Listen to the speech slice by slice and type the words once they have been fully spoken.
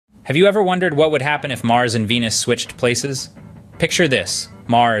Have you ever wondered what would happen if Mars and Venus switched places? Picture this: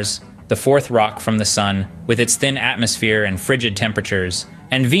 Mars, the fourth rock from the Sun, with its thin atmosphere and frigid temperatures,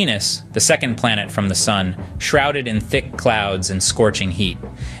 and Venus, the second planet from the Sun, shrouded in thick clouds and scorching heat.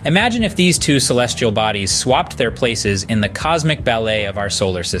 Imagine if these two celestial bodies swapped their places in the cosmic ballet of our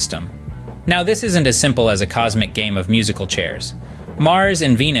solar system. Now, this isn't as simple as a cosmic game of musical chairs. Mars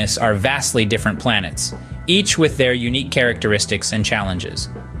and Venus are vastly different planets, each with their unique characteristics and challenges.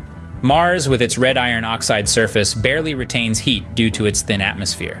 Mars, with its red iron oxide surface, barely retains heat due to its thin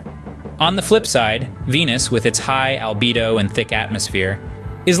atmosphere. On the flip side, Venus, with its high albedo and thick atmosphere,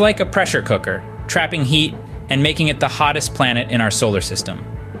 is like a pressure cooker, trapping heat and making it the hottest planet in our solar system.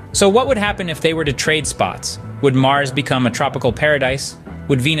 So what would happen if they were to trade spots? Would Mars become a tropical paradise?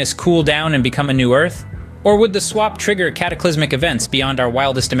 Would Venus cool down and become a new Earth? Or would the swap trigger cataclysmic events beyond our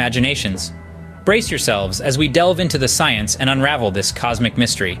wildest imaginations? Brace yourselves as we delve into the science and unravel this cosmic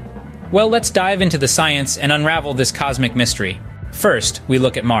mystery. Well, let's dive into the science and unravel this cosmic mystery. First, we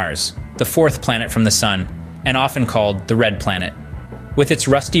look at Mars, the fourth planet from the Sun, and often called the Red Planet. With its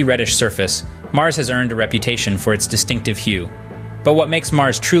rusty reddish surface, Mars has earned a reputation for its distinctive hue. But what makes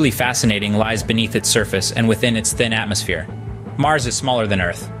Mars truly fascinating lies beneath its surface and within its thin atmosphere. Mars is smaller than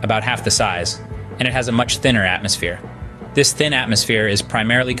Earth, about half the size, and it has a much thinner atmosphere. This thin atmosphere is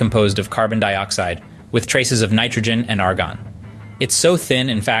primarily composed of carbon dioxide, with traces of nitrogen and argon. It's so thin,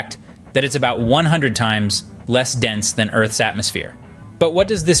 in fact, that it's about 100 times less dense than Earth's atmosphere. But what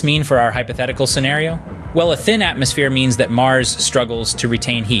does this mean for our hypothetical scenario? Well, a thin atmosphere means that Mars struggles to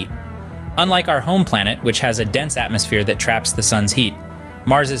retain heat. Unlike our home planet, which has a dense atmosphere that traps the sun's heat,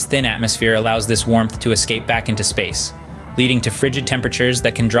 Mars's thin atmosphere allows this warmth to escape back into space, leading to frigid temperatures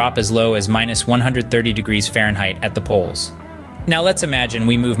that can drop as low as minus 130 degrees Fahrenheit at the poles. Now let's imagine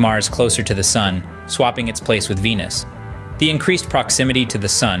we move Mars closer to the Sun, swapping its place with Venus. The increased proximity to the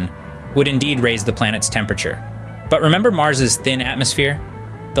Sun would indeed raise the planet's temperature. But remember Mars's thin atmosphere?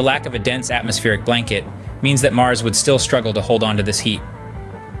 The lack of a dense atmospheric blanket means that Mars would still struggle to hold on to this heat.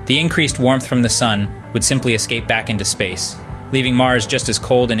 The increased warmth from the Sun would simply escape back into space, leaving Mars just as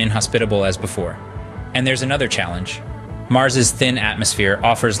cold and inhospitable as before. And there's another challenge. Mars's thin atmosphere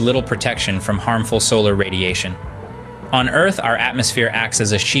offers little protection from harmful solar radiation. On Earth, our atmosphere acts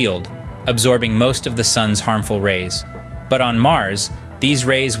as a shield, absorbing most of the Sun's harmful rays. But on Mars, these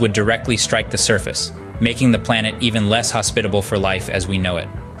rays would directly strike the surface, making the planet even less hospitable for life as we know it.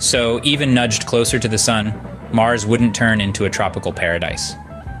 So, even nudged closer to the Sun, Mars wouldn't turn into a tropical paradise.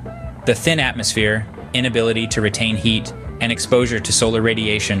 The thin atmosphere, inability to retain heat, and exposure to solar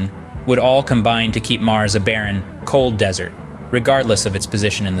radiation would all combine to keep Mars a barren, cold desert, regardless of its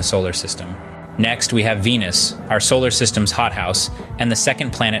position in the solar system. Next, we have Venus, our solar system's hothouse, and the second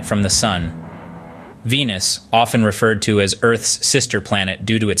planet from the Sun. Venus, often referred to as Earth's sister planet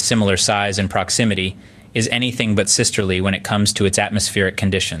due to its similar size and proximity, is anything but sisterly when it comes to its atmospheric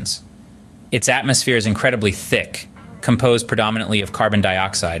conditions. Its atmosphere is incredibly thick, composed predominantly of carbon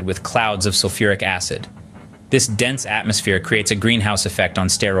dioxide with clouds of sulfuric acid. This dense atmosphere creates a greenhouse effect on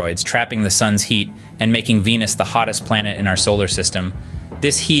steroids, trapping the sun's heat and making Venus the hottest planet in our solar system.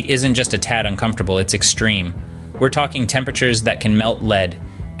 This heat isn't just a tad uncomfortable, it's extreme. We're talking temperatures that can melt lead,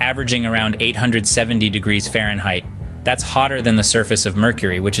 averaging around 870 degrees Fahrenheit. That's hotter than the surface of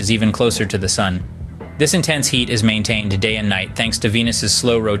Mercury, which is even closer to the Sun. This intense heat is maintained day and night thanks to Venus's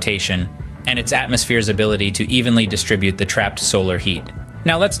slow rotation and its atmosphere's ability to evenly distribute the trapped solar heat.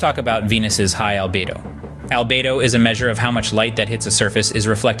 Now let's talk about Venus's high albedo. Albedo is a measure of how much light that hits a surface is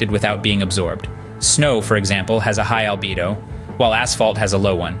reflected without being absorbed. Snow, for example, has a high albedo, while asphalt has a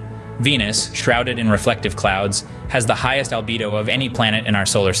low one. Venus, shrouded in reflective clouds, has the highest albedo of any planet in our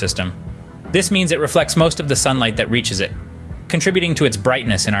solar system. This means it reflects most of the sunlight that reaches it, contributing to its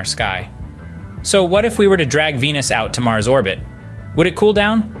brightness in our sky. So what if we were to drag Venus out to Mars' orbit? Would it cool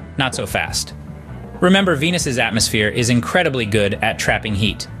down? Not so fast. Remember, Venus's atmosphere is incredibly good at trapping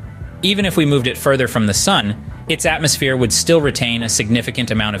heat. Even if we moved it further from the Sun, its atmosphere would still retain a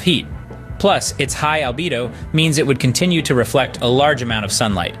significant amount of heat. Plus, its high albedo means it would continue to reflect a large amount of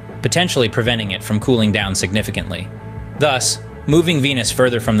sunlight, potentially preventing it from cooling down significantly. Thus, moving Venus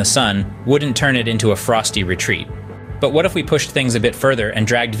further from the Sun wouldn't turn it into a frosty retreat. But what if we pushed things a bit further and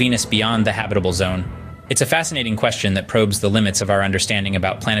dragged Venus beyond the habitable zone? It's a fascinating question that probes the limits of our understanding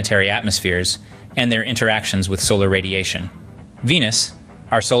about planetary atmospheres and their interactions with solar radiation. Venus,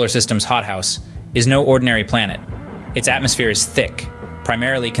 our solar system's hothouse, is no ordinary planet. Its atmosphere is thick,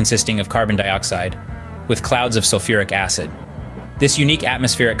 primarily consisting of carbon dioxide, with clouds of sulfuric acid. This unique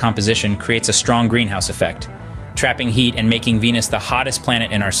atmospheric composition creates a strong greenhouse effect, trapping heat and making Venus the hottest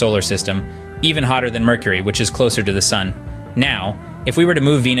planet in our solar system, even hotter than Mercury, which is closer to the Sun. Now, If we were to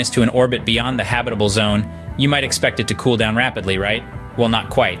move Venus to an orbit beyond the habitable zone, you might expect it to cool down rapidly, right? Well, not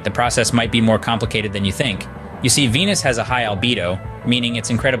quite. The process might be more complicated than you think. You see, Venus has a high albedo, meaning it's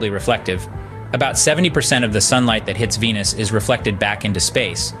incredibly reflective. About 70% of the sunlight that hits Venus is reflected back into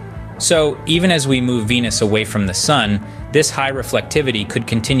space. So, even as we move Venus away from the sun, this high reflectivity could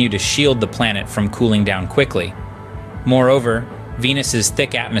continue to shield the planet from cooling down quickly. Moreover, Venus's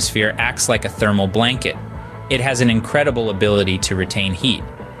thick atmosphere acts like a thermal blanket. It has an incredible ability to retain heat.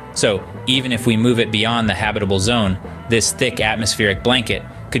 So, even if we move it beyond the habitable zone, this thick atmospheric blanket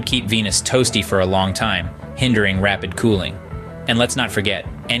could keep Venus toasty for a long time, hindering rapid cooling. And let's not forget,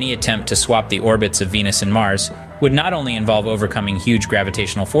 any attempt to swap the orbits of Venus and Mars would not only involve overcoming huge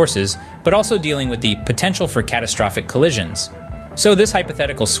gravitational forces, but also dealing with the potential for catastrophic collisions. So this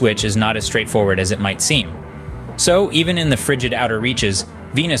hypothetical switch is not as straightforward as it might seem. So even in the frigid outer reaches,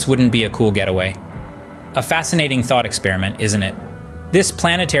 Venus wouldn't be a cool getaway. A fascinating thought experiment, isn't it? This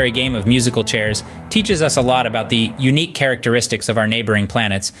planetary game of musical chairs teaches us a lot about the unique characteristics of our neighboring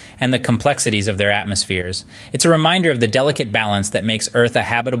planets and the complexities of their atmospheres. It's a reminder of the delicate balance that makes Earth a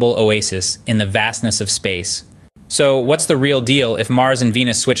habitable oasis in the vastness of space. So, what's the real deal if Mars and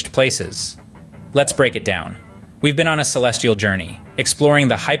Venus switched places? Let's break it down. We've been on a celestial journey, exploring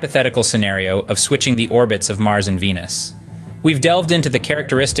the hypothetical scenario of switching the orbits of Mars and Venus. We've delved into the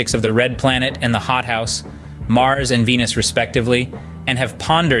characteristics of the red planet and the hothouse, Mars and Venus respectively, and have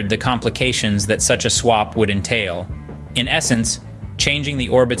pondered the complications that such a swap would entail. In essence, changing the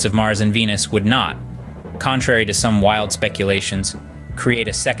orbits of Mars and Venus would not, contrary to some wild speculations, create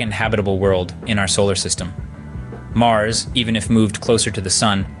a second habitable world in our solar system. Mars, even if moved closer to the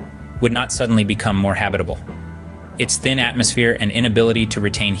Sun, would not suddenly become more habitable. Its thin atmosphere and inability to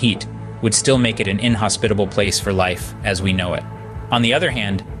retain heat would still make it an inhospitable place for life as we know it. On the other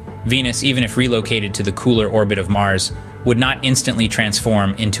hand, Venus, even if relocated to the cooler orbit of Mars, would not instantly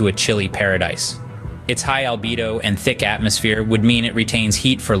transform into a chilly paradise. Its high albedo and thick atmosphere would mean it retains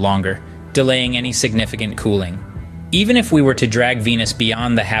heat for longer, delaying any significant cooling. Even if we were to drag Venus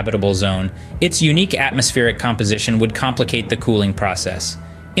beyond the habitable zone, its unique atmospheric composition would complicate the cooling process.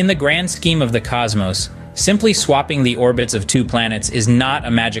 In the grand scheme of the cosmos, simply swapping the orbits of two planets is not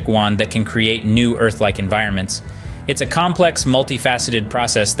a magic wand that can create new Earth-like environments. It's a complex, multifaceted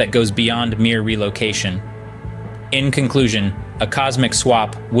process that goes beyond mere relocation. In conclusion, a cosmic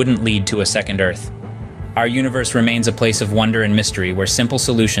swap wouldn't lead to a second Earth. Our universe remains a place of wonder and mystery where simple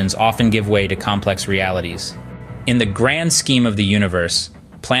solutions often give way to complex realities. In the grand scheme of the universe,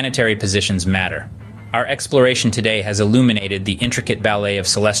 planetary positions matter. Our exploration today has illuminated the intricate ballet of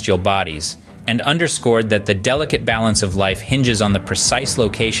celestial bodies and underscored that the delicate balance of life hinges on the precise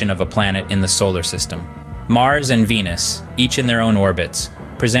location of a planet in the solar system. Mars and Venus, each in their own orbits,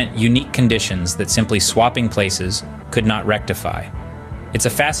 present unique conditions that simply swapping places could not rectify. It's a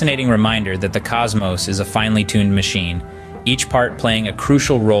fascinating reminder that the cosmos is a finely tuned machine, each part playing a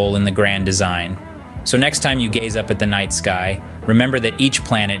crucial role in the grand design. So next time you gaze up at the night sky, remember that each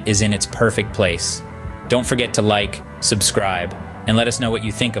planet is in its perfect place. Don't forget to like, subscribe, and let us know what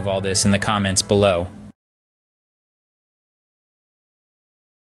you think of all this in the comments below.